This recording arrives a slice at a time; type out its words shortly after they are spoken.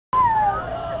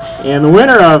And the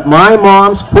winner of My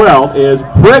Mom's Quilt is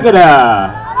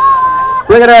Brigida.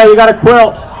 Brigida, you got a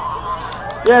quilt.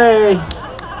 Yay.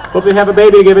 Hope you have a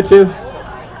baby to give it to.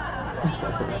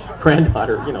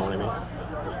 Granddaughter, you know what I mean.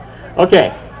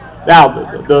 Okay, now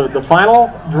the final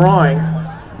drawing.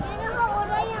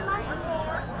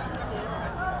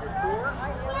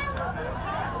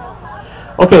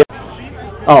 Okay.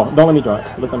 Oh, don't let me draw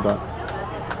it. Let them draw it.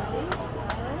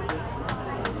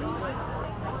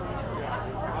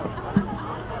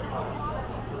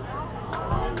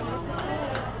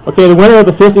 Okay, the winner of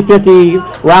the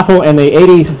 50-50 raffle and the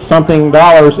 $80-something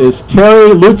is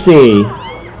Terry Lutzi.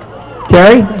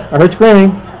 Terry, I heard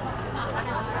screaming.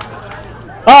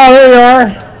 Oh, there you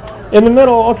are, in the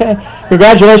middle. Okay,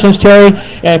 congratulations, Terry,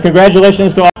 and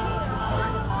congratulations to all.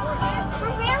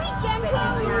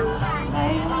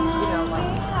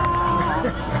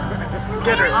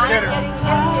 Get her.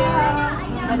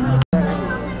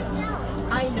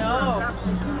 I know,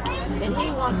 and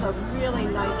he wants a really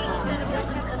nice home.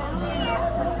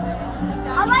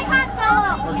 I like Han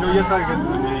Solo. Okay, yes, I guess the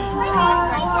name.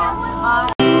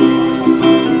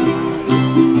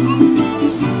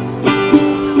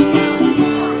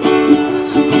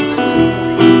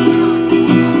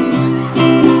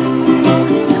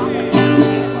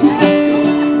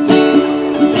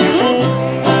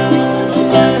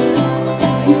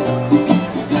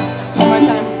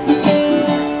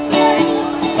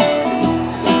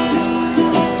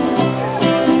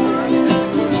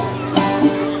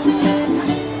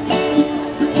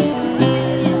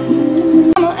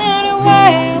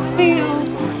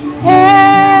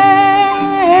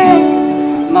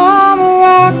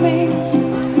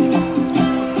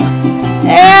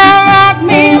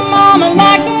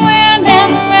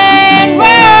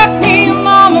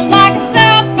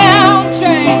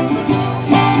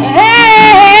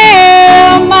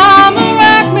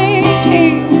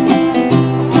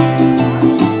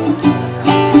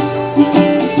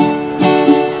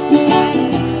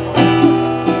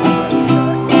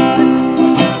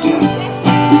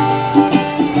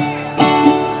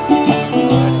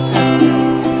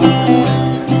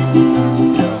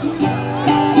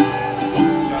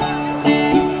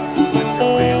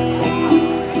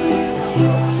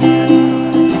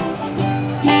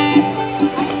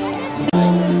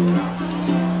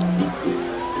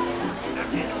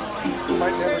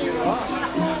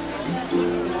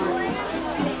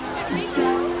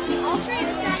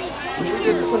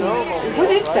 What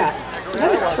is that? Is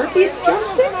that a turkey?